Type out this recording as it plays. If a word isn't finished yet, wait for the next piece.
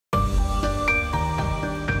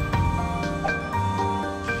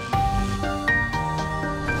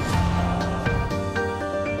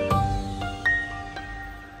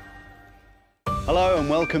Hello and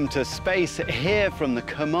welcome to Space, here from the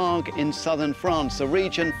Camargue in southern France, a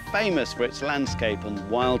region famous for its landscape and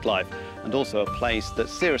wildlife, and also a place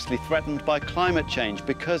that's seriously threatened by climate change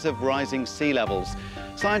because of rising sea levels.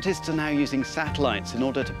 Scientists are now using satellites in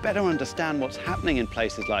order to better understand what's happening in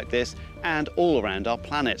places like this and all around our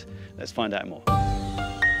planet. Let's find out more.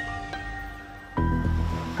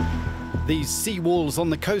 These seawalls on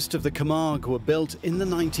the coast of the Camargue were built in the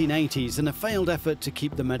 1980s in a failed effort to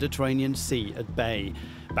keep the Mediterranean Sea at bay.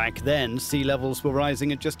 Back then, sea levels were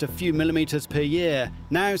rising at just a few millimeters per year.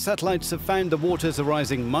 Now, satellites have found the waters are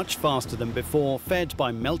rising much faster than before, fed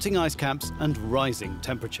by melting ice caps and rising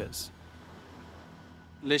temperatures.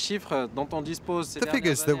 The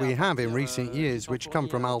figures that we have in recent years, which come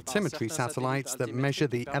from altimetry satellites that measure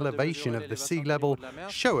the elevation of the sea level,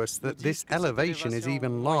 show us that this elevation is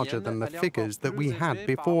even larger than the figures that we had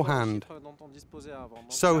beforehand.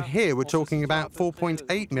 So here we're talking about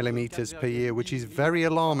 4.8 millimeters per year, which is very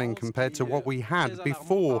alarming compared to what we had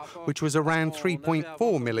before, which was around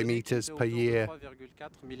 3.4 millimeters per year.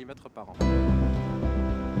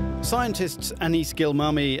 Scientists Anis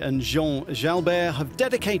Guilmamy and Jean Jalbert have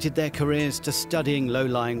dedicated their careers to studying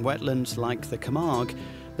low-lying wetlands like the Camargue.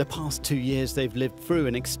 The past 2 years they've lived through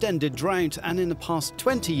an extended drought, and in the past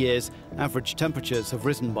 20 years average temperatures have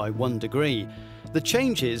risen by 1 degree. The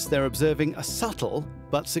changes they're observing are subtle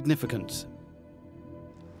but significant.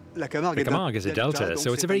 The Camargue is a delta,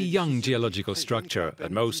 so it's a very young geological structure,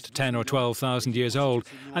 at most 10 or 12,000 years old,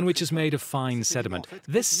 and which is made of fine sediment.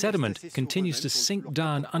 This sediment continues to sink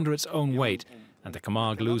down under its own weight, and the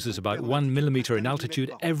Camargue loses about 1 millimeter in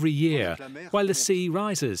altitude every year, while the sea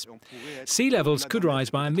rises. Sea levels could rise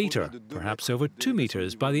by 1 meter, perhaps over 2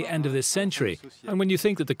 meters by the end of this century. And when you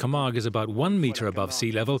think that the Camargue is about 1 meter above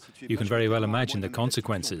sea level, you can very well imagine the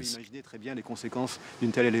consequences.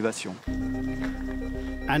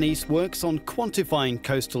 Anis works on quantifying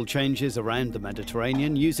coastal changes around the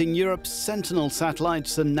Mediterranean using Europe's Sentinel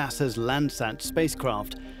satellites and NASA's Landsat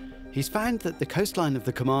spacecraft. He's found that the coastline of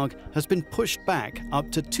the Camargue has been pushed back up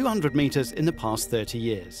to 200 meters in the past 30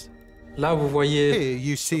 years. Here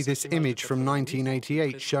you see this image from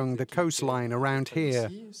 1988 showing the coastline around here.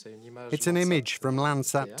 It's an image from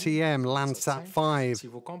Landsat TM, Landsat 5.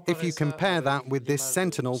 If you compare that with this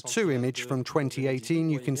Sentinel-2 image from 2018,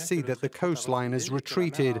 you can see that the coastline has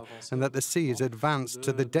retreated and that the sea has advanced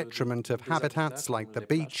to the detriment of habitats like the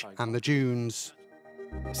beach and the dunes.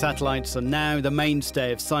 Satellites are now the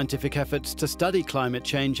mainstay of scientific efforts to study climate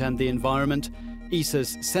change and the environment.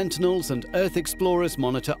 ESA's Sentinels and Earth Explorers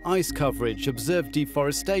monitor ice coverage, observe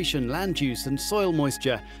deforestation, land use and soil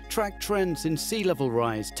moisture, track trends in sea level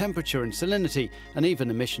rise, temperature and salinity, and even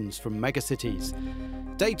emissions from megacities.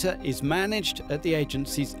 Data is managed at the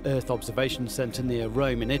agency's Earth Observation Centre near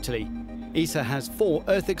Rome in Italy. ESA has 4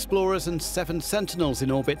 Earth Explorers and 7 Sentinels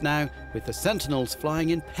in orbit now, with the Sentinels flying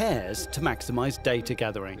in pairs to maximise data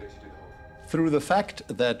gathering. Through the fact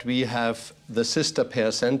that we have the sister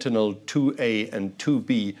pair Sentinel 2A and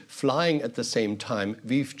 2B flying at the same time,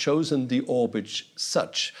 we've chosen the orbit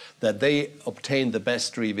such that they obtain the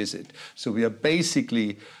best revisit. So we are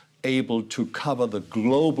basically able to cover the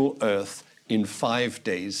global Earth in 5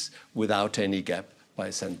 days without any gap by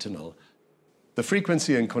Sentinel. The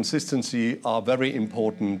frequency and consistency are very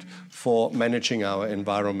important for managing our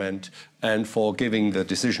environment and for giving the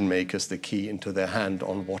decision makers the key into their hand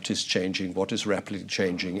on what is changing, what is rapidly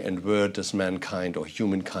changing, and where does mankind or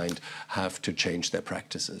humankind have to change their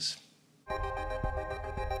practices.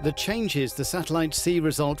 The changes the satellites see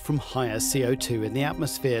result from higher CO2 in the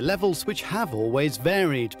atmosphere, levels which have always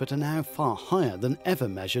varied but are now far higher than ever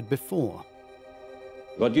measured before.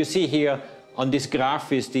 What you see here on this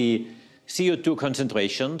graph is the CO2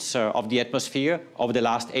 concentrations of the atmosphere over the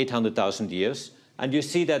last 800,000 years. And you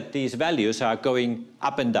see that these values are going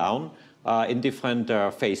up and down in different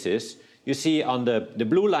phases. You see on the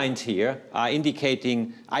blue lines here are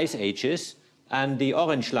indicating ice ages, and the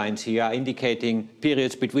orange lines here are indicating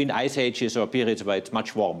periods between ice ages or periods where it's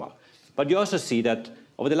much warmer. But you also see that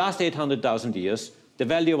over the last 800,000 years, the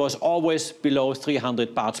value was always below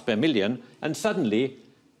 300 parts per million, and suddenly,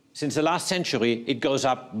 since the last century, it goes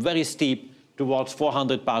up very steep towards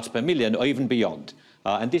 400 parts per million or even beyond.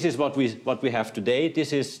 And this is what we have today.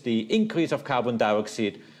 This is the increase of carbon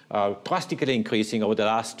dioxide drastically increasing over the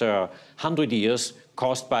last 100 years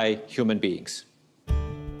caused by human beings.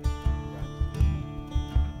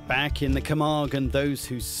 Back in the Camargue, and those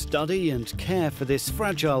who study and care for this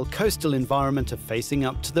fragile coastal environment are facing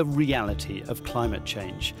up to the reality of climate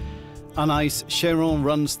change. Anaïs Chéron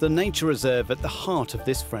runs the nature reserve at the heart of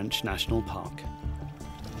this French national park.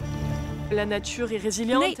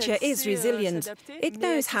 Nature is resilient. It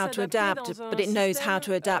knows how to adapt, but it knows how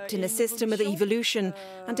to adapt in a system of evolution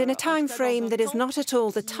and in a time frame that is not at all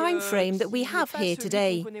the time frame that we have here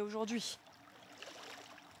today.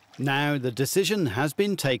 Now the decision has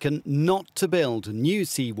been taken not to build new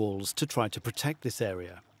seawalls to try to protect this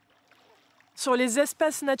area. In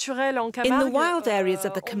the wild areas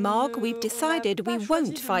of the Camargue, we've decided we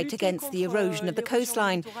won't fight against the erosion of the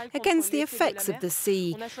coastline, against the effects of the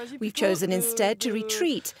sea. We've chosen instead to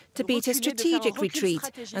retreat, to beat a strategic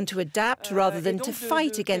retreat, and to adapt rather than to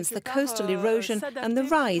fight against the coastal erosion and the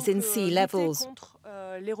rise in sea levels.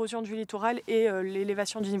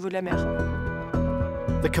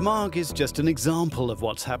 The Camargue is just an example of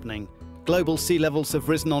what's happening. Global sea levels have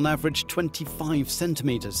risen on average 25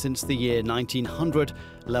 centimetres since the year 1900.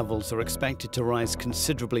 Levels are expected to rise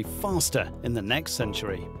considerably faster in the next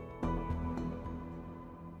century.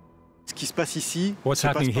 What's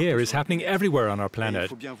happening here is happening everywhere on our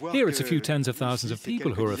planet. Here it's a few tens of thousands of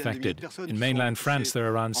people who are affected. In mainland France there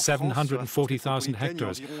are around 740,000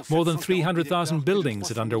 hectares, more than 300,000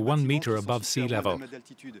 buildings at under 1 metre above sea level.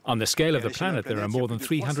 On the scale of the planet there are more than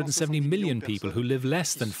 370 million people who live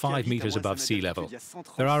less than 5 metres above sea level.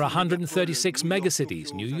 There are 136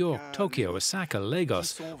 megacities, New York, Tokyo, Osaka,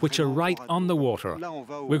 Lagos, which are right on the water.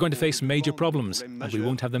 We're going to face major problems, and we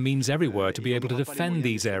won't have the means everywhere to be able to defend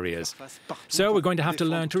these areas. So we're going to have to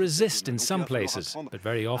learn to resist in some places, but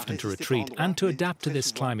very often to retreat and to adapt to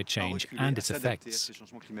this climate change and its effects.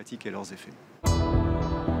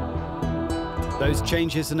 Those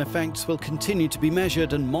changes and effects will continue to be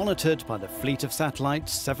measured and monitored by the fleet of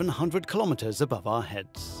satellites 700 kilometres above our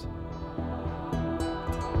heads.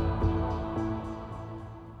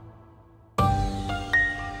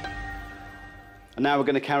 And now we're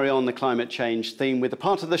going to carry on the climate change theme with a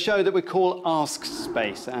part of the show that we call Ask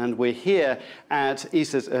Space. And we're here at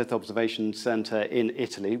ESA's Earth Observation Centre in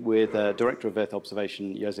Italy with Director of Earth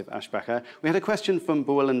Observation, Josef Aschbacher. We had a question from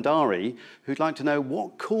Buwalandari, who'd like to know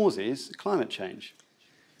what causes climate change.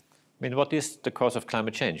 I mean, what is the cause of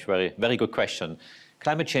climate change? Very good question.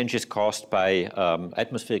 Climate change is caused by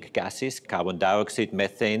atmospheric gases, carbon dioxide,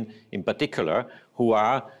 methane in particular, who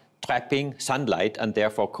are trapping sunlight and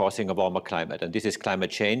therefore causing a warmer climate. And this is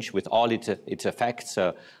climate change with all its effects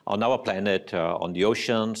on our planet, on the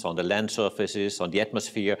oceans, on the land surfaces, on the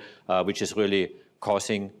atmosphere, which is really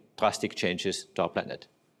causing drastic changes to our planet.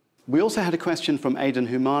 We also had a question from Aidan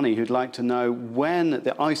Humani, who'd like to know when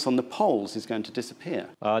the ice on the poles is going to disappear.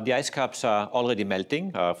 The ice caps are already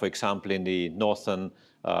melting. For example, in the northern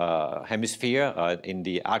hemisphere, in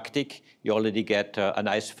the Arctic, you already get an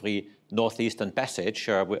ice-free northeastern passage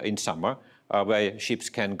in summer, where ships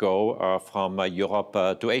can go from Europe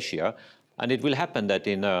to Asia. And it will happen that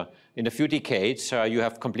in a few decades, you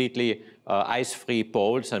have completely ice-free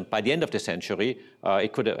poles, and by the end of the century,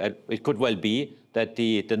 it could well be that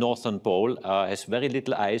the northern pole has very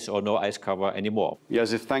little ice or no ice cover anymore.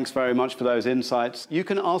 Josef, thanks very much for those insights. You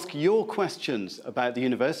can ask your questions about the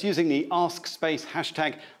universe using the Ask Space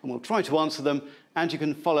hashtag, and we'll try to answer them. And you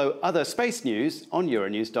can follow other space news on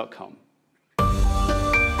Euronews.com.